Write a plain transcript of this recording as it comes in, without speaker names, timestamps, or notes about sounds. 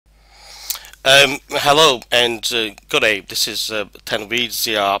Hello and good day. This is Tanveer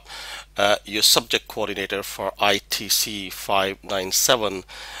Zia, your subject coordinator for ITC597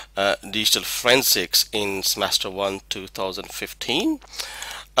 Digital Forensics in Semester 1 2015.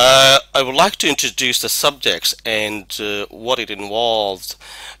 I would like to introduce the subjects and what it involves,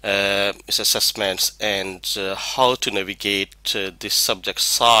 its assessments, and how to navigate this subject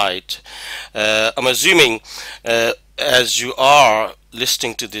site. I'm assuming as you are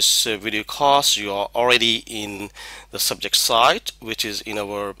listening to this video course, you are already in the subject site, which is in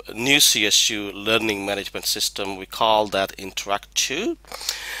our new CSU learning management system. We call that Interact2.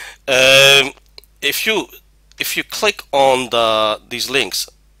 If you click on these links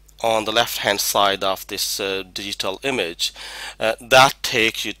on the left hand side of this digital image, that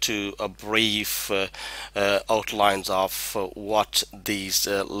takes you to a brief outlines of what these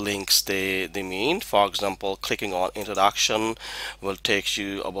links they mean. For example, clicking on introduction will take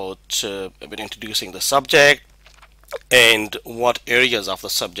you about a bit introducing the subject and what areas of the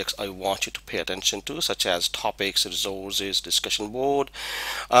subjects I want you to pay attention to, such as topics, resources, discussion board.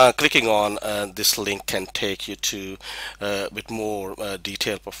 Clicking on this link can take you to a bit more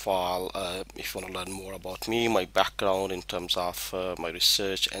detailed profile if you want to learn more about me, my background in terms of my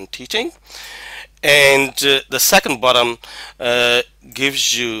research and teaching. And the second button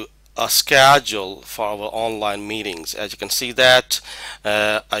gives you a schedule for our online meetings. As you can see that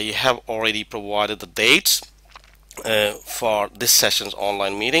I have already provided the dates for this session's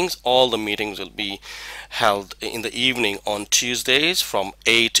online meetings. All the meetings will be held in the evening on Tuesdays from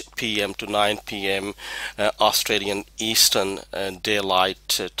 8 p.m. to 9 p.m. Australian Eastern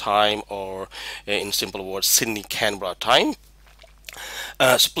Daylight Time, or in simple words, Sydney Canberra time.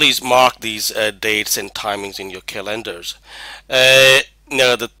 So please mark these dates and timings in your calendars.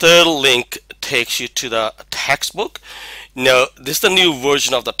 Now the third link takes you to the textbook. Now this is the new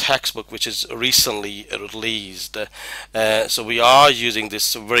version of the textbook which is recently released. So we are using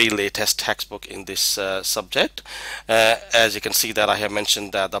this very latest textbook in this subject. As you can see that I have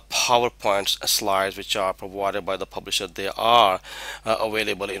mentioned that the PowerPoint slides which are provided by the publisher, they are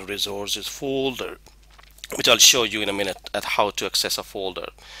available in resources folder, which I'll show you in a minute at how to access a folder.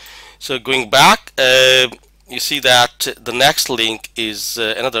 So going back, you see that the next link is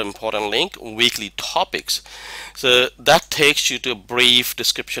another important link, weekly topics. So that takes you to a brief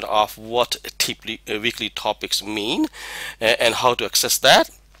description of what weekly topics mean and how to access that.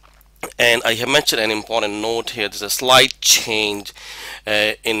 And I have mentioned an important note here. There's a slight change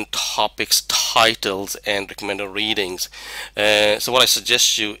in topics titles and recommended readings. So what I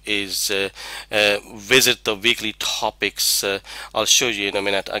suggest you is visit the weekly topics. I'll show you in a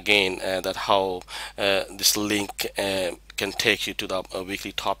minute again that how this link can take you to the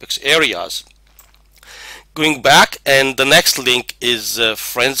weekly topics areas. Going back, and the next link is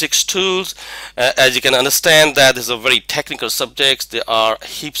forensics tools. As you can understand that this is a very technical subject. There are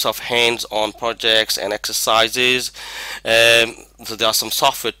heaps of hands-on projects and exercises. So there are some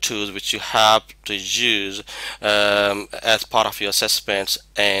software tools which you have to use as part of your assessments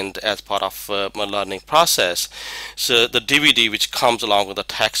and as part of my learning process. So the DVD which comes along with the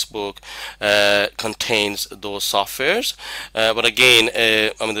textbook contains those softwares. But again,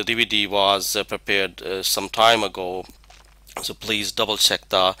 I mean the DVD was prepared some time ago. So please double check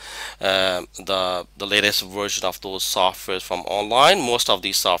the latest version of those softwares from online. Most of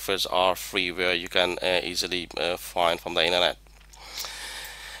these softwares are free, where you can easily find from the internet.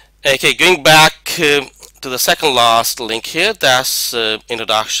 Okay, going back to the second last link here, that's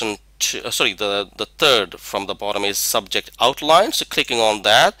introduction to, the third from the bottom is subject outline. So clicking on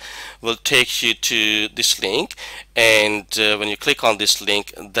that will take you to this link, and when you click on this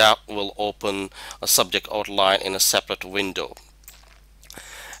link, that will open a subject outline in a separate window.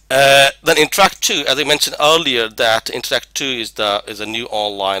 Then Interact2, as I mentioned earlier, that Interact2 is a new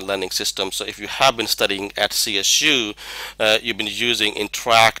online learning system. So if you have been studying at CSU, you've been using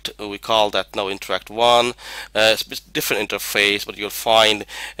Interact. We call that now Interact1. It's a different interface, but you'll find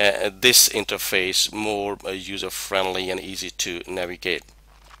this interface more user-friendly and easy to navigate.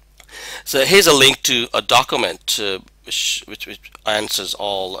 So here's a link to a document which answers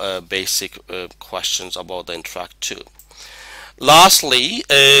all basic questions about the Interact2. Lastly,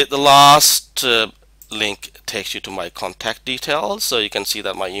 the last link takes you to my contact details. So you can see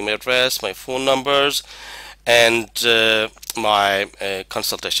that my email address, my phone numbers, and my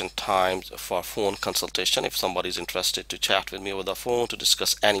consultation times for phone consultation if somebody is interested to chat with me over the phone to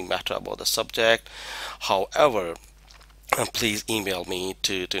discuss any matter about the subject. However, please email me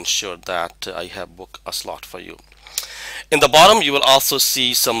to ensure that I have booked a slot for you. In the bottom, you will also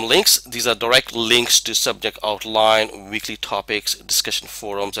see some links. These are direct links to subject outline, weekly topics, discussion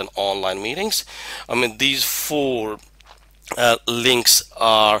forums, and online meetings. I mean, these four links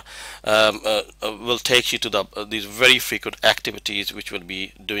are will take you to the these very frequent activities which we'll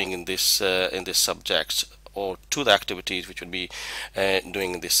be doing in this subject, or to the activities which we'll be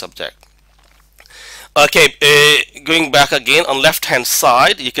doing in this subject. Okay, going back again, on left hand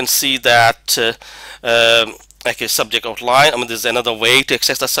side you can see that okay, subject outline. I mean, there's another way to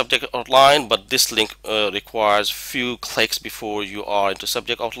access the subject outline, but this link requires few clicks before you are into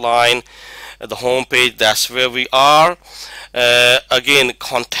subject outline. At the home page, that's where we are. Again,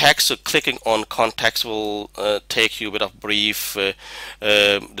 context, so clicking on context will take you with a brief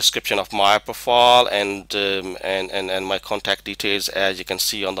description of my profile and my contact details, as you can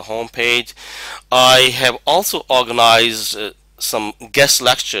see on the home page. I have also organized some guest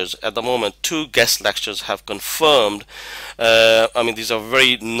lectures. At the moment, 2 guest lectures have confirmed. I mean, these are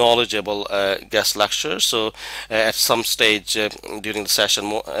very knowledgeable guest lectures, so at some stage during the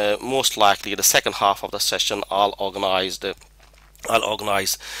session, most likely the second half of the session, I'll organize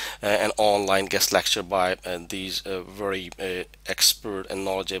an online guest lecture by these very expert and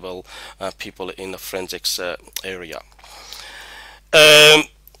knowledgeable people in the forensics area.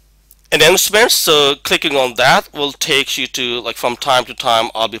 Announcements, so clicking on that will take you to, like, from time to time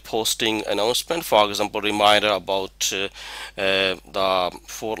I'll be posting announcement, for example reminder about the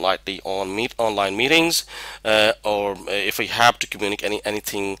fortnightly online meetings, or if we have to communicate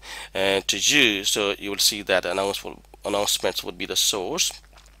anything to you, so you will see that announcements would be the source.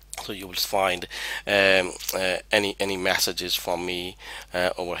 So you will find any messages from me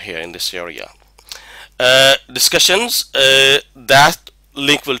over here in this area. Discussions, that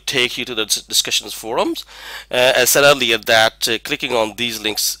link will take you to the discussions forums. As said earlier, that clicking on these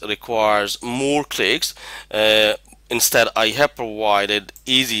links requires more clicks. Instead, I have provided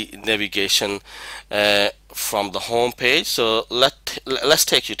easy navigation from the home page. So let's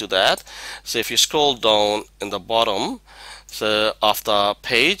take you to that. So if you scroll down in the bottom of the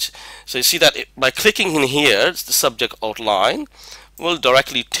page, so you see that by clicking in here, the subject outline will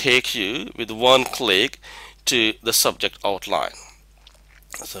directly take you with one click to the subject outline.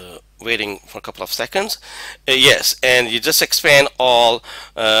 So waiting for a couple of seconds. Yes, and you just expand all,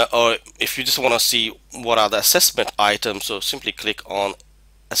 or if you just want to see what are the assessment items, so simply click on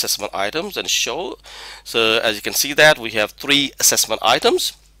assessment items and show. So as you can see that we have 3 assessment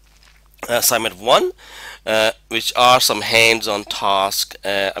items. Assignment 1, which are some hands-on tasks.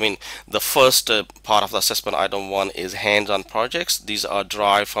 I mean, the first part of the assessment item 1 is hands-on projects. These are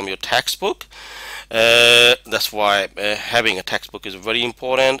derived from your textbook. That's why having a textbook is very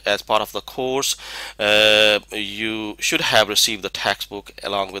important as part of the course. You should have received the textbook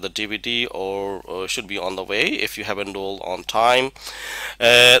along with the DVD, or should be on the way if you have enrolled on time.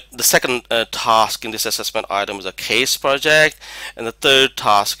 The second task in this assessment item is a case project, and the third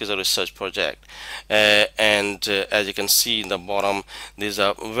task is a research project. As you can see in the bottom, these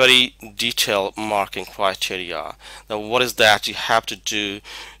are very detailed marking criteria. Now, what is that you have to do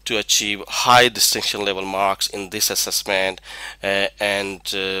to achieve high distinction level marks in this assessment,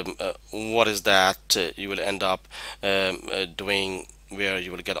 what is that you will end up doing, where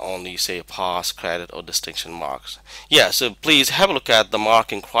you will get only, say, pass, credit, or distinction marks. Yeah, so please have a look at the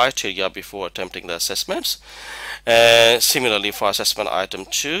marking criteria before attempting the assessments. Similarly, for assessment item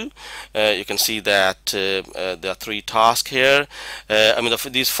 2, you can see that there are 3 tasks here. I mean,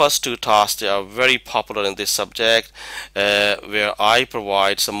 these first 2 tasks, they are very popular in this subject, where I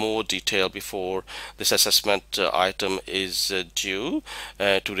provide some more detail before this assessment item is due,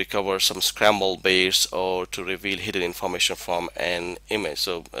 to recover some scrambled bits or to reveal hidden information from an image.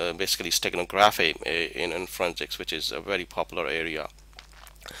 So basically steganography in forensics, which is a very popular area.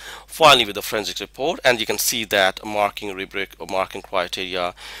 Finally, with the forensics report, and you can see that marking rubric or marking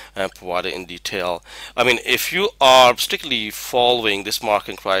criteria provided in detail. I mean, if you are strictly following this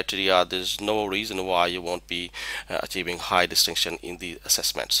marking criteria, there's no reason why you won't be achieving high distinction in the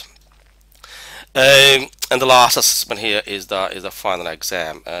assessments. And the last assessment here is the final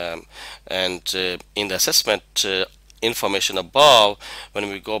exam, in the assessment information above, when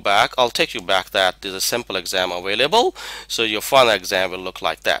we go back, I'll take you back that there's a simple exam available, so your final exam will look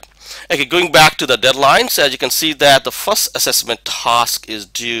like that. Okay, going back to the deadlines, as you can see that the first assessment task is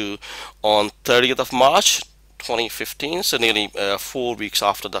due on 30th of March 2015, so nearly 4 weeks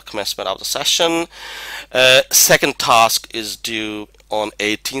after the commencement of the session. Second task is due on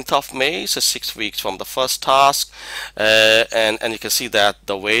 18th of May, so 6 weeks from the first task, and you can see that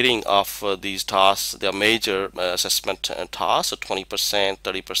the weighting of these tasks, they are major assessment tasks, so 20%,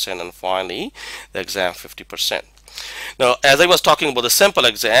 30%, and finally the exam 50%. Now, as I was talking about the sample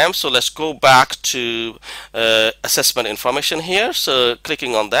exam, so let's go back to assessment information here. So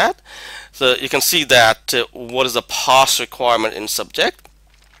clicking on that, so you can see that what is the pass requirement in subject.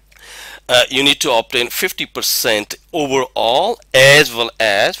 You need to obtain 50% overall as well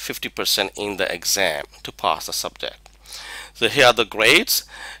as 50% in the exam to pass the subject. So here are the grades,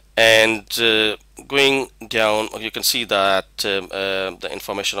 and going down you can see that the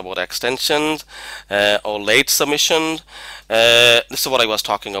information about extensions or late submission. This is what I was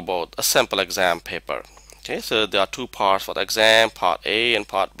talking about, a sample exam paper. Okay, so there are two parts for the exam, part A and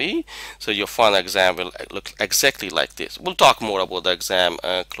part B. So your final exam will look exactly like this. We'll talk more about the exam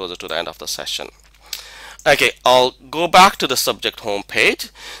closer to the end of the session. Okay, I'll go back to the subject home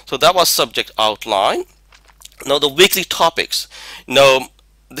page. So that was subject outline. Now the weekly topics. Now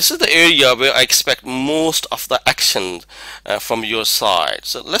this is the area where I expect most of the action from your side.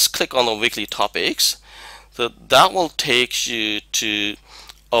 So let's click on the weekly topics. So that will take you to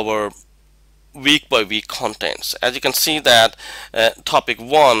our week by week contents. As you can see that topic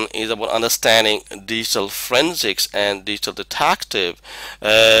 1 is about understanding digital forensics and digital detective.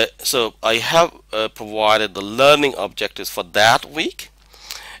 So I have provided the learning objectives for that week,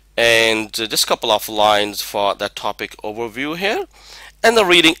 and just a couple of lines for that topic overview here, and the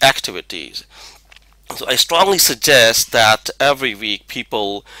reading activities. So I strongly suggest that every week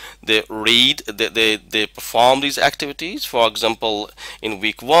people they read, they perform these activities. For example, in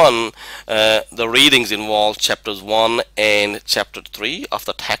week 1, the readings involve chapters 1 and chapter 3 of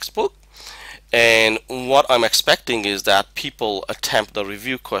the textbook. And what I'm expecting is that people attempt the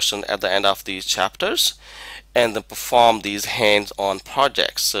review question at the end of these chapters and then perform these hands-on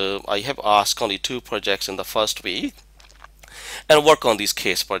projects. So I have asked only 2 projects in the first week and work on these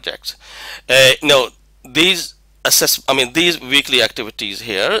case projects. Now, these weekly activities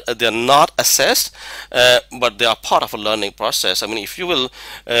here, they are not assessed, but they are part of a learning process. I mean, if you will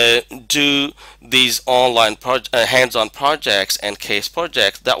do these online hands-on projects and case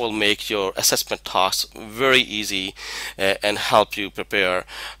projects, that will make your assessment tasks very easy and help you prepare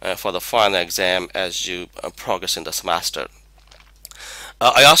for the final exam as you progress in the semester.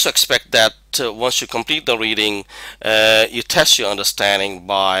 I also expect that once you complete the reading, you test your understanding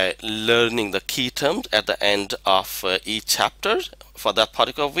by learning the key terms at the end of each chapter for that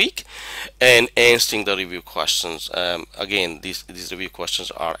particular week and answering the review questions. Again, these review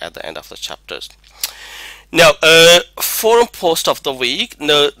questions are at the end of the chapters. Now, forum post of the week.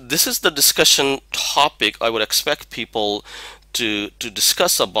 Now, this is the discussion topic I would expect people to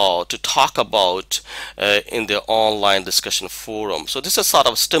discuss about, to talk about in their online discussion forum. So this is sort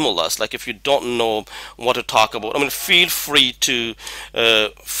of stimulus. Like if you don't know what to talk about, I mean, feel free to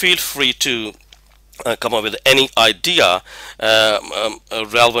come up with any idea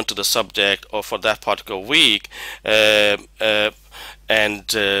relevant to the subject or for that particular week, and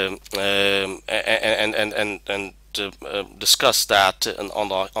discuss that on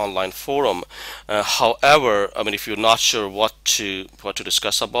the online forum. However, I mean, if you're not sure what to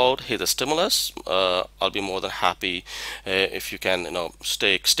discuss about, here's a stimulus. I'll be more than happy if you can,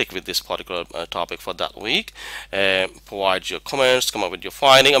 stick with this particular topic for that week. Provide your comments, come up with your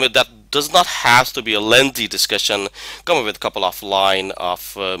finding. I mean, that does not have to be a lengthy discussion. Come up with a couple of lines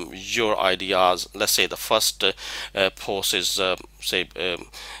of your ideas. Let's say the first post is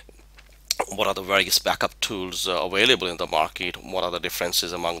what are the various backup tools available in the market? What are the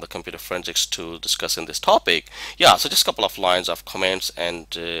differences among the computer forensics tools discussing this topic? Yeah, so just a couple of lines of comments and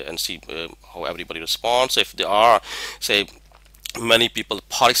see how everybody responds. If there are, say, many people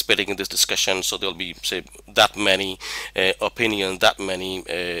participating in this discussion, so there'll be, say, that many opinions, that many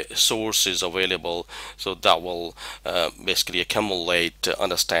sources available, so that will basically accumulate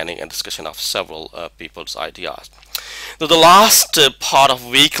understanding and discussion of several people's ideas. Now, the last part of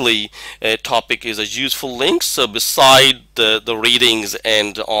weekly topic is a useful links. So beside the readings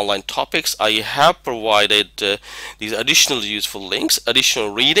and online topics, I have provided these additional useful links,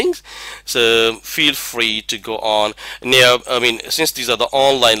 additional readings. So feel free to go on. Now, I mean, since these are the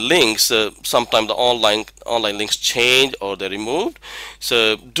online links, sometimes the online links change or they're removed.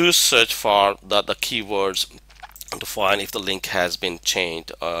 So do search for the keywords to find if the link has been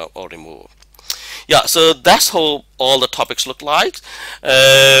changed or removed. Yeah, so that's how all the topics look like.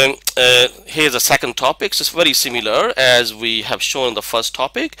 Here's the second topic. It's very similar as we have shown in the first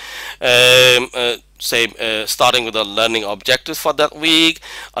topic. Starting with the learning objectives for that week,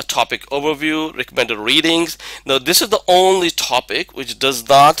 a topic overview, recommended readings. Now, this is the only topic which does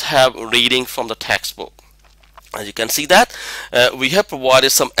not have reading from the textbook. As you can see that we have provided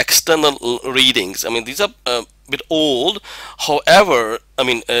some external readings. I mean, these are a bit old. However, I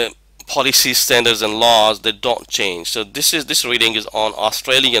mean, policies, standards, and laws, they don't change. So this reading is on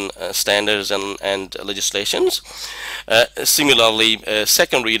Australian standards and legislations. Similarly,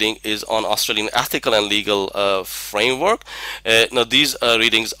 second reading is on Australian ethical and legal framework. Now these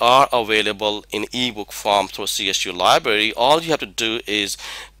readings are available in ebook form through CSU library. All you have to do is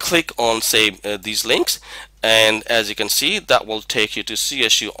click on, say, these links, and as you can see, that will take you to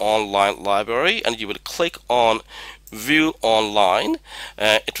CSU online library, and you will click on view online.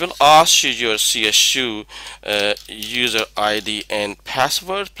 It will ask you your CSU user ID and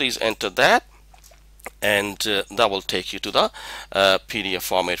password. Please enter that, and that will take you to the PDF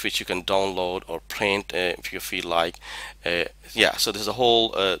format, which you can download or print if you feel like. Yeah, so there's a whole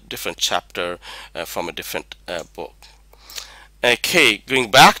different chapter from a different book. Okay, going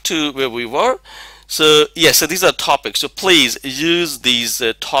back to where we were. So yes, so these are topics. So please use these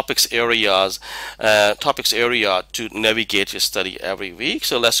topics area to navigate your study every week.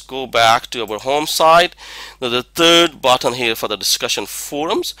 So let's go back to our home site. Now the third button here for the discussion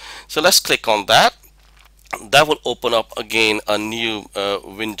forums. So let's click on that. That will open up again a new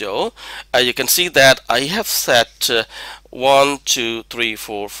window. You can see that I have set 1, 2, 3,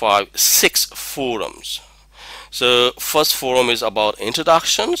 4, 5, 6 forums. So first forum is about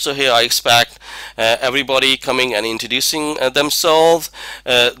introduction. So here I expect everybody coming and introducing themselves,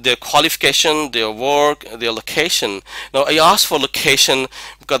 their qualification, their work, their location. Now I asked for location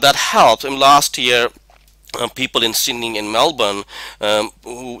because that helped. In last year, people in Sydney and Melbourne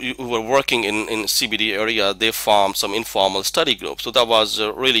who were working in CBD area, they formed some informal study groups. So that was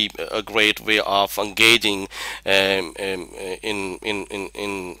really a great way of engaging in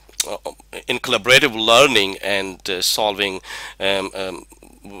collaborative learning and solving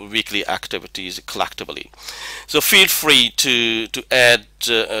weekly activities collectively. So feel free to add,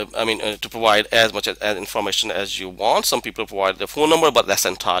 to provide as much as information as you want. Some people provide the phone number, but that's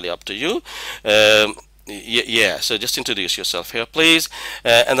entirely up to you. Yeah, so just introduce yourself here, please.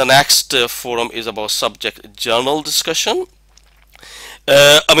 And the next forum is about subject journal discussion.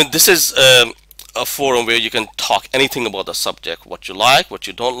 This is a forum where you can talk anything about the subject, what you like, what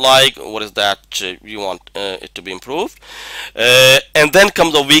you don't like, what is that you want it to be improved. And then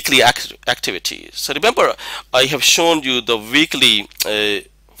comes the weekly activities. So remember, I have shown you the weekly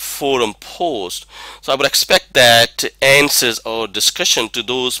forum post. So I would expect that answers or discussion to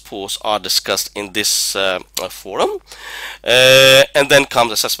those posts are discussed in this forum. And then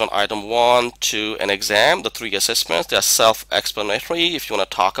comes assessment item 1, 2, and exam. The 3 assessments, they are self-explanatory. If you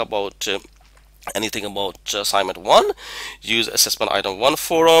want to talk about anything about assignment 1, use assessment item 1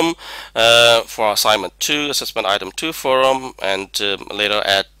 forum. For assignment 2, assessment item 2 forum, and later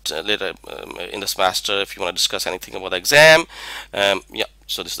in the semester, if you want to discuss anything about the exam, yeah,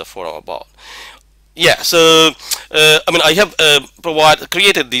 so this is the forum about. Yeah, so I have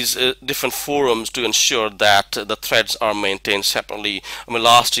created these different forums to ensure that the threads are maintained separately.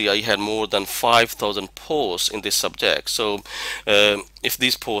 Last year I had more than 5,000 posts in this subject. So if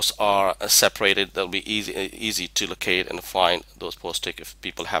these posts are separated, they'll be easy to locate and find those posts if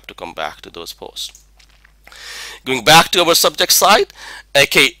people have to come back to those posts. Going back to our subject side,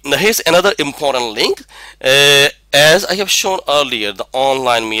 okay, now here's another important link. As I have shown earlier, the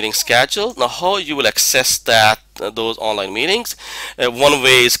online meeting schedule. Now how you will access those online meetings? One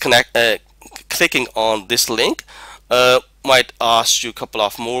way is clicking on this link. Might ask you a couple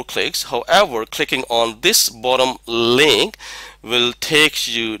of more clicks. However, clicking on this bottom link will take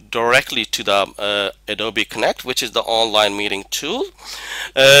you directly to the Adobe Connect, which is the online meeting tool.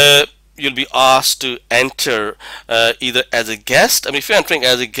 You'll be asked to enter either as a guest. If you're entering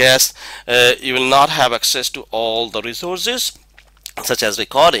as a guest, you will not have access to all the resources such as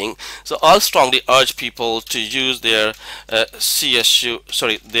recording. So I'll strongly urge people to use their their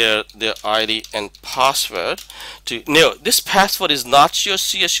ID and password. No, this password is not your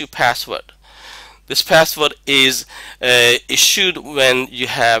CSU password. This password is issued when you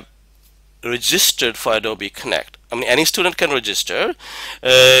have registered for Adobe Connect. Any student can register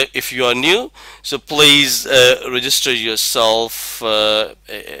if you are new, so please register yourself for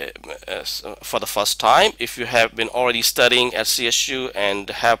the first time. If you have been already studying at CSU and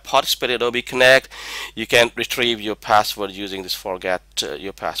have participated in Adobe Connect, you can retrieve your password using this forget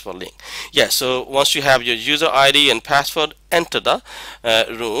your password link. Yeah, so once you have your user ID and password, enter the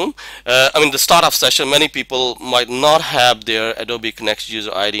room. The startup session, many people might not have their Adobe Connect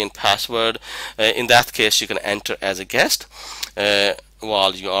user ID and password. In that case, you can enter as a guest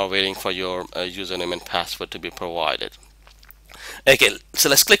while you are waiting for your username and password to be provided. Okay, so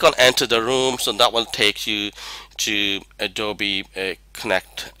let's click on enter the room. So that will take you to Adobe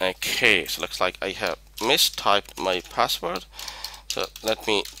Connect. Okay, so looks like I have mistyped my password. So let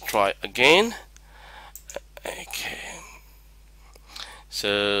me try again. Okay,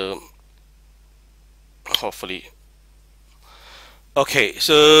 so hopefully, okay,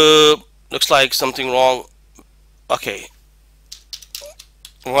 so looks like something wrong. Okay,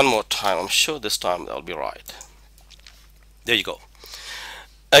 one more time. I'm sure this time that'll be right. There you go.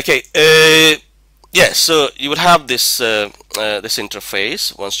 Okay, yeah, so you would have this this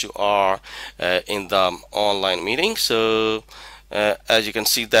interface once you are in the online meeting. So as you can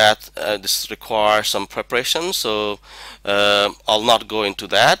see that this requires some preparation, so I'll not go into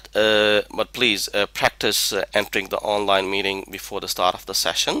that, but please practice entering the online meeting before the start of the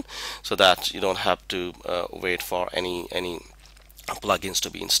session, so that you don't have to wait for any plugins to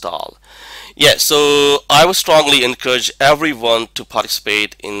be installed. Yeah, so I would strongly encourage everyone to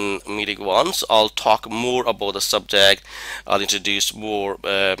participate in meeting once. I'll talk more about the subject. I'll introduce more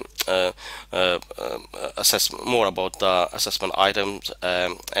more about the assessment items,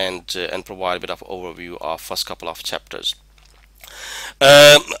 and provide a bit of overview of first couple of chapters.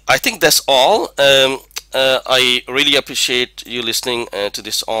 I think that's all. I really appreciate you listening to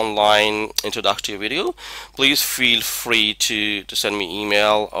this online introductory video. Please feel free to send me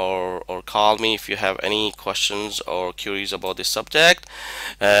email or call me if you have any questions or queries about this subject.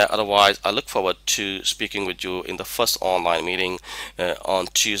 Otherwise, I look forward to speaking with you in the first online meeting on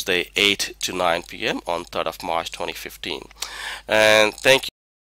Tuesday 8 to 9 p.m. on 3rd of March 2015. And thank you.